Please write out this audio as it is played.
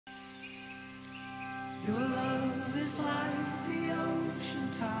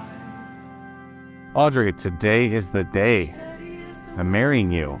Audrey, today is the day. I'm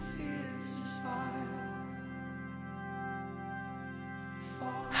marrying you.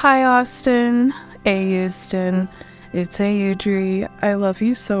 Hi, Austin. Hey, Houston. It's Audrey. I love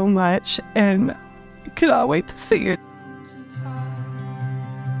you so much, and I cannot wait to see you.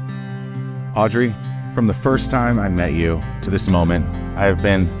 Audrey, from the first time I met you to this moment, I have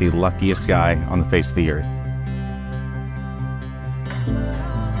been the luckiest guy on the face of the earth.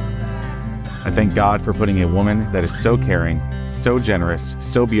 I thank God for putting a woman that is so caring, so generous,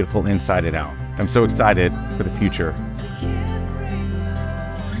 so beautiful inside and out. I'm so excited for the future.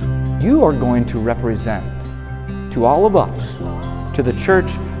 You are going to represent to all of us, to the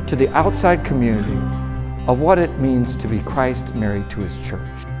church, to the outside community, of what it means to be Christ married to his church.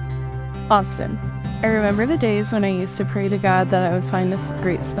 Austin, I remember the days when I used to pray to God that I would find a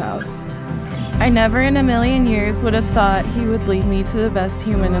great spouse. I never in a million years would have thought he would lead me to the best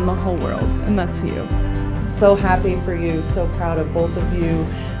human in the whole world, and that's you. So happy for you, so proud of both of you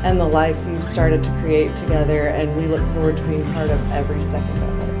and the life you started to create together, and we look forward to being part of every second of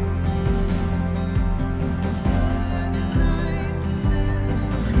it.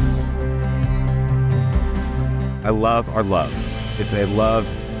 I love our love. It's a love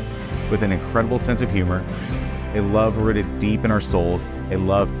with an incredible sense of humor, a love rooted deep in our souls, a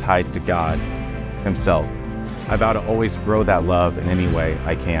love tied to God himself. I vow to always grow that love in any way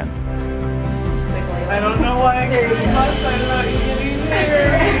I can. I don't know why I get excited about you getting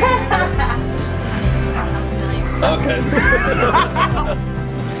there.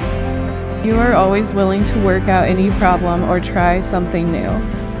 Okay. You are always willing to work out any problem or try something new.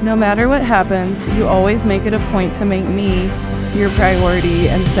 No matter what happens, you always make it a point to make me your priority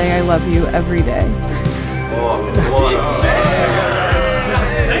and say I love you every day.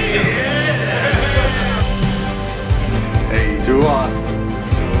 Hey, too long.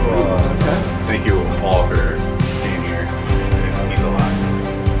 Thank you all for being here. It means a lot.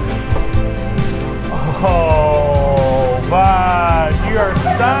 Oh, man, you are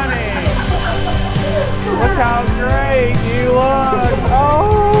stunning. Look how great you look.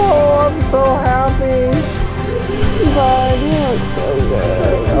 Oh, I'm so happy. God, you look so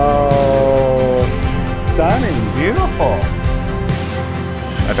good. Oh, stunning, beautiful.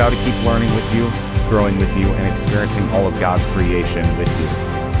 I vow to keep learning with you, growing with you, and experiencing all of God's creation with you.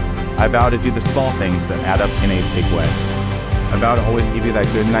 I vow to do the small things that add up in a big way. I vow to always give you that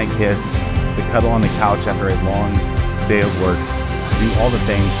good night kiss, the cuddle on the couch after a long day of work, to do all the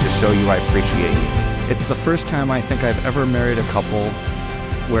things to show you I appreciate you. It's the first time I think I've ever married a couple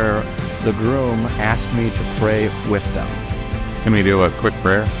where the groom asked me to pray with them. Can we do a quick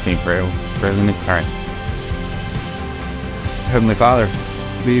prayer? Can you pray with me? All right. Heavenly Father,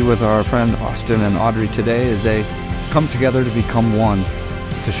 be with our friend Austin and Audrey today as they come together to become one,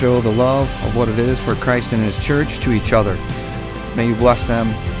 to show the love of what it is for Christ and his church to each other. May you bless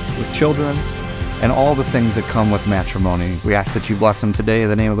them with children and all the things that come with matrimony. We ask that you bless them today in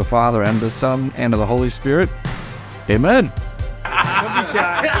the name of the Father and the Son and of the Holy Spirit. Amen. That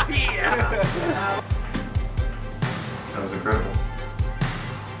was incredible.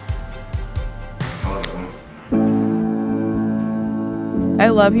 I love that one. I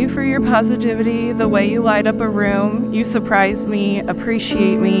love you for your positivity, the way you light up a room, you surprise me,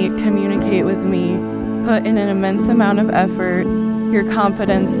 appreciate me, communicate with me, put in an immense amount of effort, your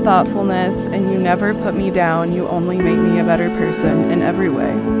confidence, thoughtfulness, and you never put me down. You only make me a better person in every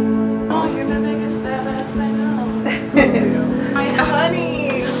way. Oh, you're the biggest badass I know. My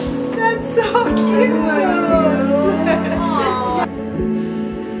honey. That's so cute.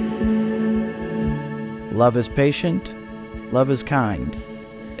 Love is patient. Love is kind.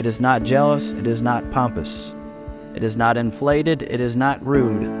 It is not jealous. It is not pompous. It is not inflated. It is not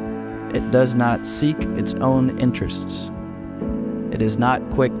rude. It does not seek its own interests. It is not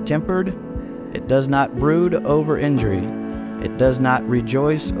quick-tempered. It does not brood over injury. It does not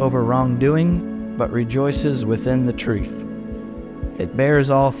rejoice over wrongdoing, but rejoices within the truth. It bears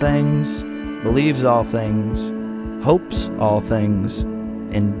all things, believes all things, hopes all things,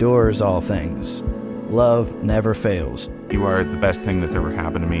 endures all things. Love never fails. You are the best thing that's ever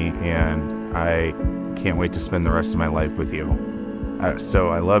happened to me, and I can't wait to spend the rest of my life with you. So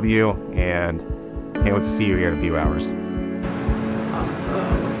I love you, and can't wait to see you here in a few hours.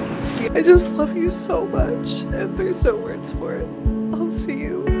 Awesome. I just love you so much, and there's no words for it. I'll see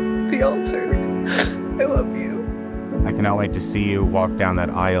you at the altar. I love you. I cannot wait to see you walk down that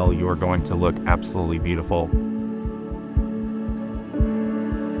aisle. You are going to look absolutely beautiful.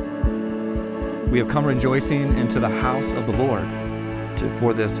 We have come rejoicing into the house of the Lord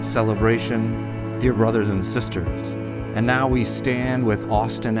for this celebration, dear brothers and sisters. And now we stand with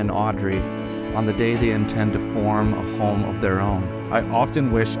Austin and Audrey on the day they intend to form a home of their own. I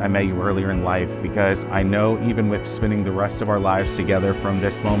often wish I met you earlier in life because I know even with spending the rest of our lives together from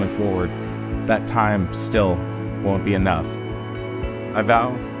this moment forward, that time still won't be enough. I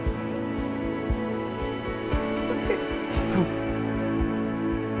vow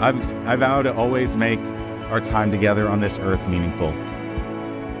I vow to always make our time together on this earth meaningful.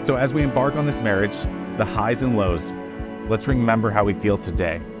 So as we embark on this marriage, the highs and lows, let's remember how we feel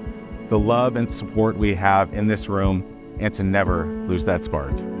today, the love and support we have in this room, and to never lose that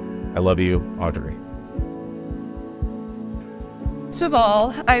spark. I love you, Audrey. First of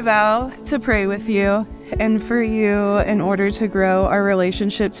all, I vow to pray with you and for you in order to grow our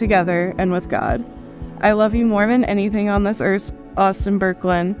relationship together and with God. I love you more than anything on this earth, Austin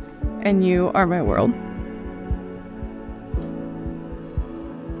Birkeland, and you are my world.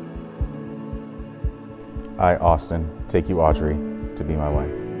 I, Austin, take you, Audrey, to be my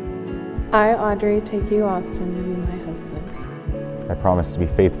wife. I, Audrey, take you, Austin, to be my husband. I promise to be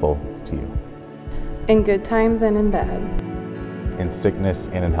faithful to you. In good times and in bad. In sickness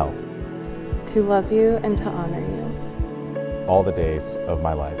and in health. To love you and to honor you. All the days of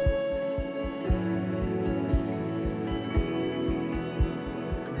my life.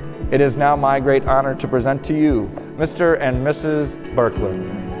 It is now my great honor to present to you Mr. and Mrs.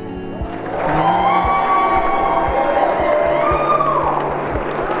 Birkeland.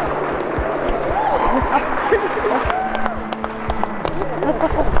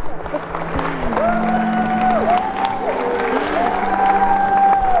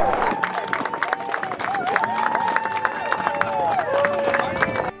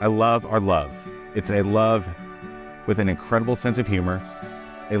 I love our love. It's a love with an incredible sense of humor,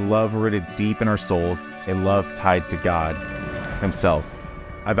 a love rooted deep in our souls, a love tied to God Himself.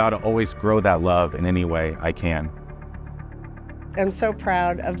 I vow to always grow that love in any way I can. I'm so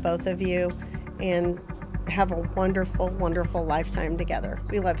proud of both of you and have a wonderful, wonderful lifetime together.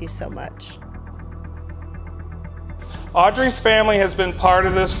 We love you so much. Audrey's family has been part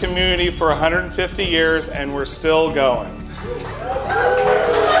of this community for 150 years and we're still going.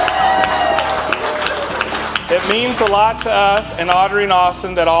 It means a lot to us and Audrey and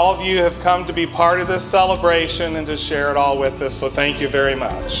Austin that all of you have come to be part of this celebration and to share it all with us, so thank you very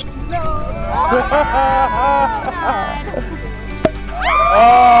much.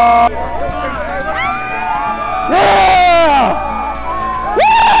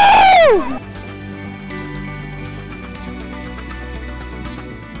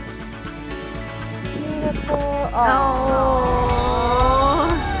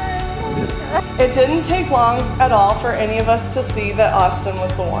 It didn't take long at all for any of us to see that Austin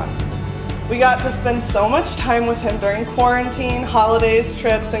was the one. We got to spend so much time with him during quarantine, holidays,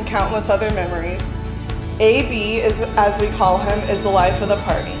 trips, and countless other memories. AB, as we call him, is the life of the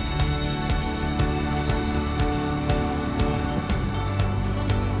party.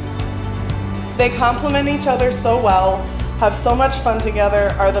 They complement each other so well, have so much fun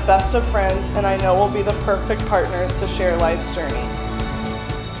together, are the best of friends, and I know will be the perfect partners to share life's journey.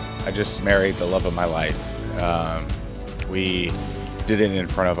 I just married the love of my life. We did it in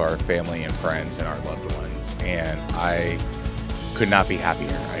front of our family and friends and our loved ones, and I could not be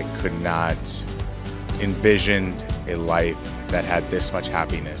happier. I could not envision a life that had this much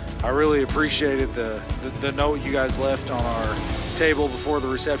happiness. I really appreciated the note you guys left on our table before the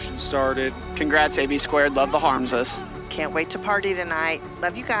reception started. Congrats, AB Squared. Love the Harmses. Can't wait to party tonight.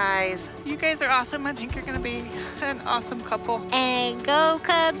 Love you guys. You guys are awesome. I think you're going to be an awesome couple. And go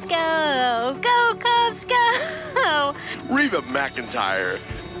Cubs go! Go Cubs go! Reba McEntire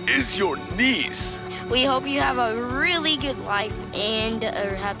is your niece. We hope you have a really good life and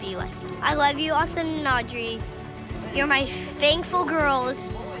a happy life. I love you, Austin and Audrey. You're my thankful girls,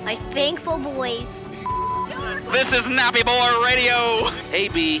 my thankful boys. This is Nappy Boy Radio.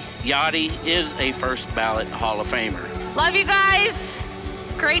 AB Yachty is a first ballot Hall of Famer. Love you guys.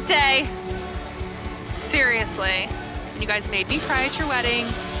 Great day. Seriously. And you guys made me cry at your wedding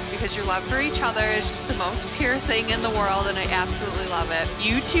because your love for each other is just the most pure thing in the world, and I absolutely love it.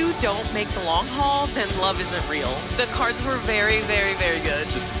 You two don't make the long haul, then love isn't real. The cards were very, very, very good.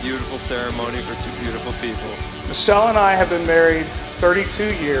 Just a beautiful ceremony for two beautiful people. Michelle and I have been married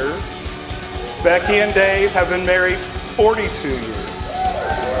 32 years. Becky and Dave have been married 42 years.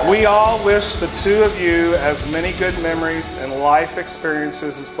 We all wish the two of you as many good memories and life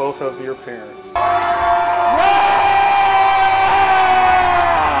experiences as both of your parents.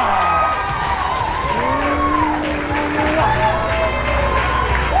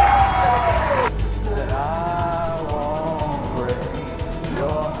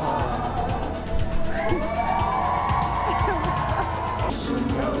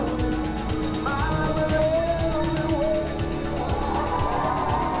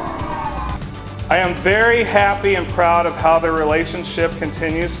 very happy and proud of how their relationship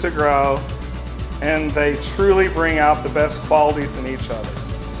continues to grow, and they truly bring out the best qualities in each other.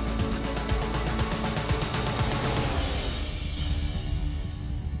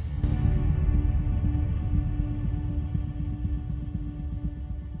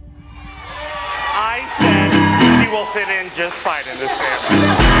 I said she will fit in just fine in this family.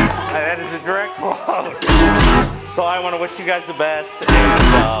 That is a direct quote. So I want to wish you guys the best,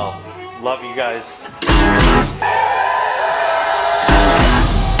 and love you guys.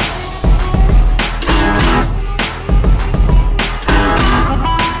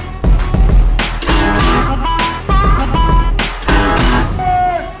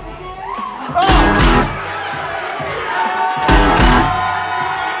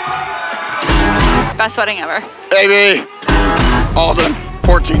 Best wedding ever. AB, Alden,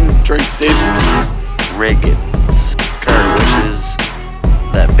 14 drinks, Steve. Riggins. Kurt wishes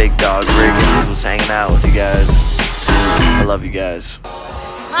that big dog Riggins was hanging out with you guys. I love you guys.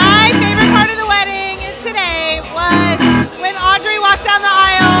 My favorite part of the wedding today was when Audrey walked down the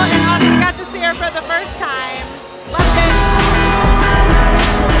aisle and Austin got to see her for the first time. Loved it.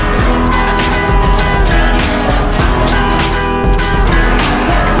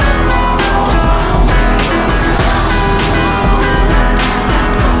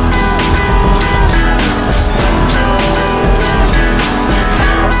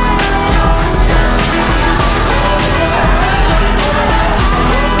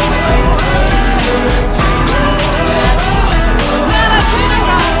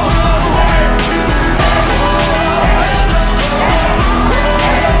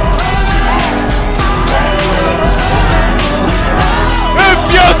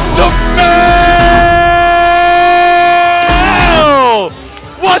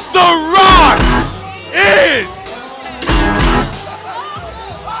 What the Rock is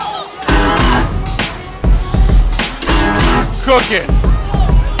cooking.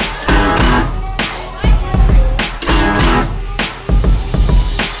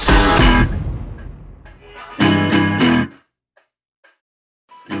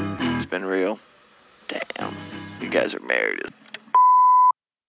 It's been real. Damn, you guys are married as